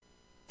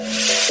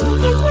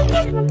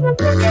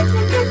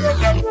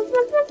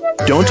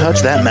Don't touch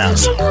that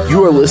mouse.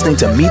 You are listening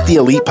to Meet the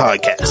Elite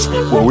Podcast,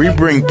 where we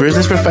bring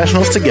business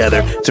professionals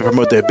together to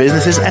promote their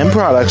businesses and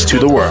products to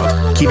the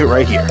world. Keep it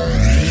right here.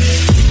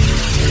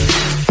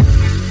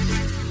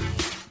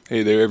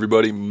 Hey there,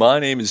 everybody. My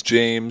name is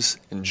James,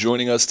 and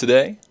joining us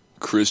today,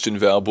 Christian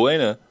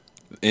Valbuena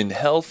in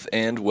Health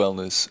and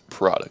Wellness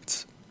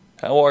Products.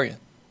 How are you?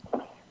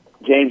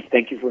 James,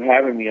 thank you for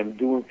having me. I'm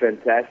doing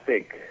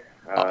fantastic.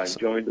 Awesome.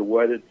 Enjoying the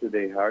weather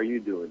today. How are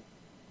you doing?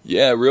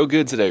 Yeah, real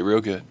good today,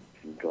 real good.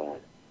 I'm glad.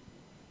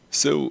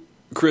 So,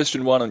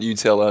 Christian, why don't you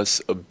tell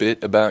us a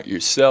bit about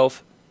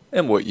yourself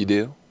and what you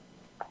do?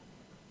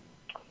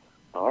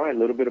 All right, a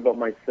little bit about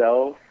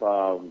myself.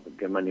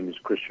 Again, my name is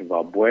Christian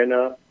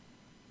Valbuena.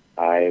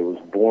 I was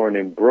born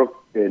in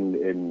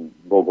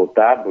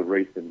Bogota, but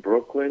raised in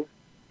Brooklyn.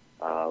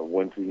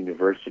 Went to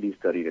university,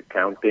 studied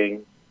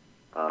accounting,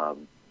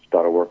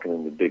 started working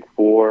in the Big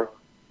Four.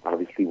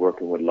 Obviously,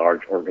 working with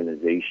large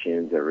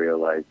organizations, I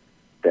realized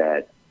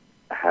that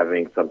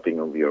having something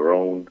of your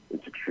own is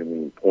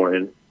extremely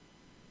important.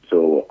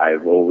 So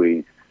I've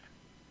always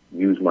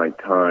used my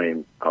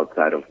time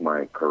outside of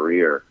my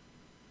career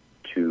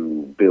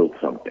to build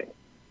something.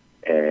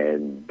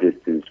 And this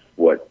is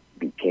what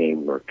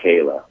became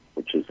Merkela,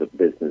 which is a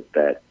business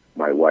that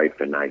my wife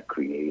and I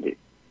created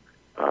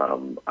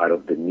out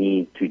of the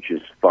need to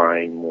just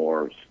find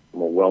more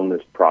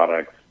wellness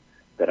products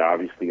that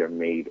obviously are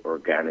made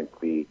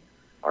organically,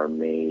 are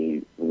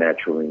made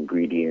natural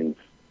ingredients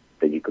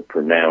that you could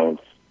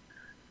pronounce,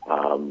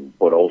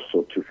 but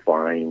also to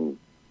find,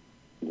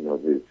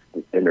 this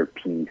inner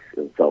peace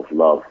and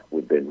self-love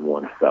within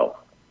oneself.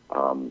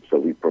 So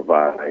we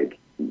provide,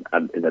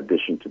 in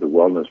addition to the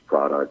wellness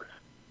products,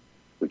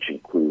 which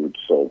include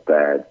salt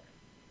baths,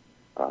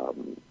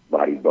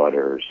 body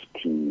butters,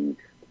 teas.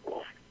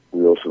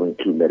 We also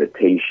include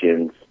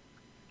meditations.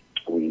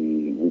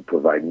 We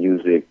provide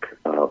music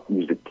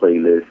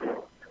playlists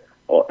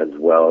as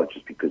well,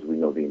 just because we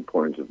know the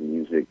importance of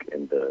music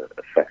and the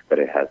effect that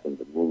it has on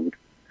the mood.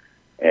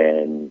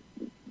 And,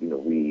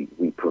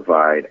 we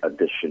provide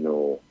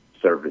additional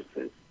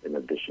services in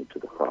addition to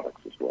the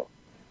products as well.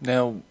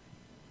 Now,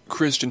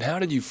 Christian, how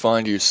did you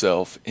find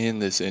yourself in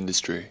this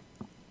industry?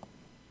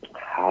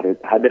 How did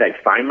I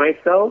find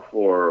myself,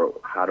 or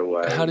how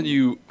did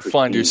you proceed?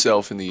 Find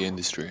yourself in the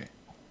industry?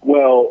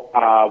 Well,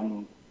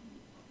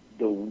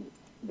 the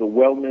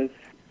wellness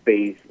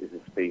space is a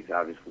space,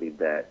 obviously,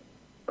 that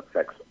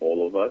affects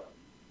all of us.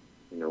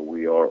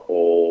 We are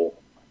all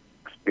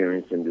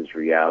experiencing this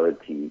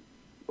reality,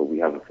 but we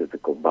have a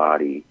physical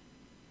body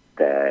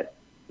that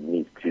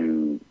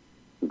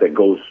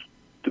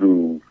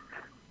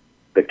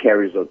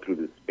carries us through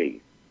the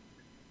space,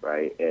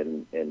 right?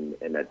 And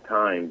at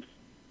times,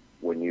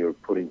 when you're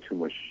putting too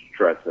much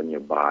stress on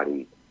your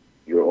body,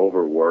 you're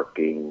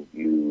overworking,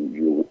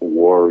 you're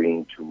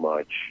worrying too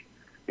much,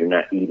 you're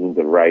not eating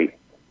the right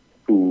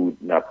food,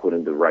 not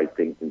putting the right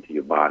things into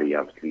your body.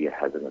 Obviously, it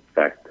has an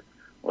effect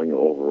on your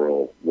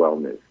overall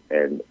wellness.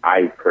 And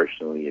I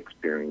personally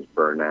experienced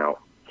burnout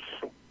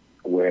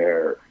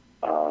where,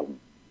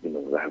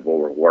 I've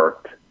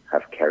overworked,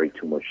 have carried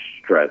too much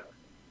stress,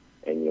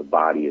 and your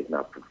body is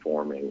not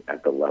performing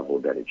at the level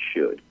that it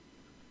should.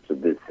 So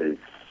this is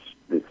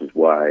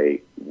why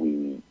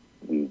we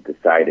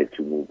decided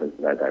to move in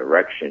that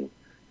direction,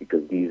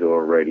 because these are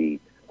already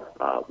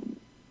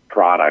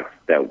products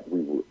that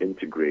we were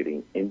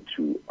integrating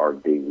into our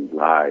daily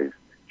lives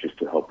just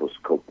to help us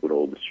cope with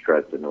all the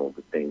stress and all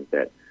the things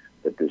that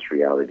this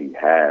reality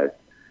has,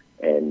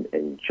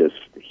 and just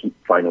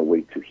find a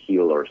way to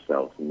heal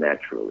ourselves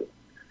naturally.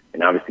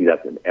 And obviously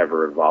that's an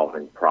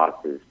ever-evolving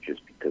process,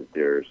 just because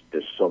there's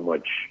so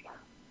much,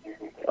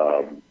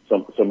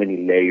 so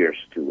many layers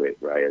to it,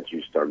 right, as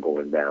you start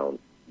going down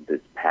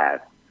this path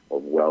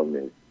of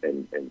wellness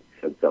and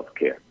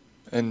self-care.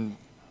 And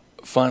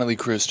finally,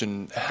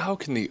 Christian, how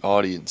can the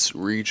audience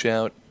reach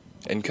out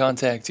and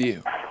contact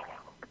you?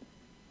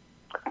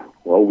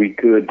 Well, you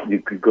could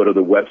go to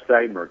the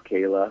website,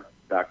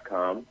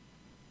 Merkela.com.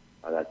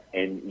 That's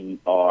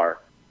Merkaela.com.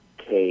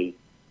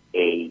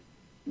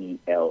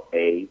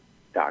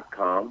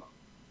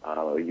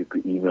 You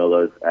could email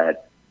us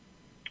at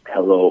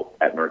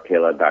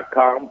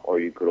hello@Merkela.com, or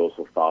you could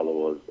also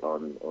follow us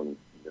on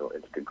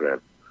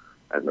Instagram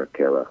at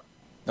Merkela.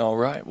 All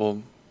right.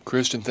 Well,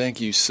 Christian,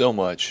 thank you so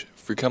much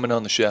for coming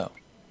on the show.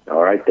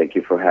 All right. Thank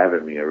you for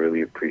having me. I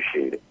really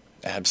appreciate it.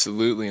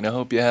 Absolutely. And I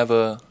hope you have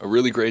a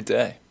really great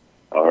day.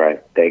 All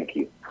right. Thank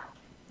you.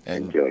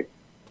 And enjoy.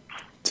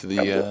 To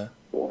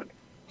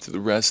the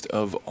rest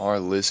of our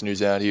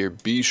listeners out here,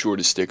 be sure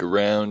to stick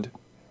around.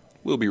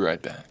 We'll be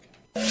right back.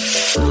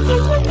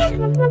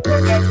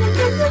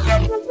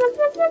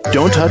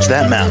 Don't touch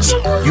that mouse.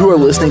 You are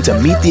listening to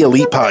Meet the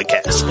Elite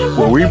Podcast,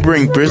 where we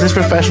bring business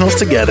professionals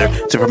together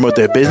to promote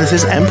their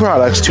businesses and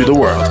products to the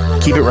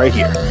world. Keep it right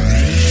here.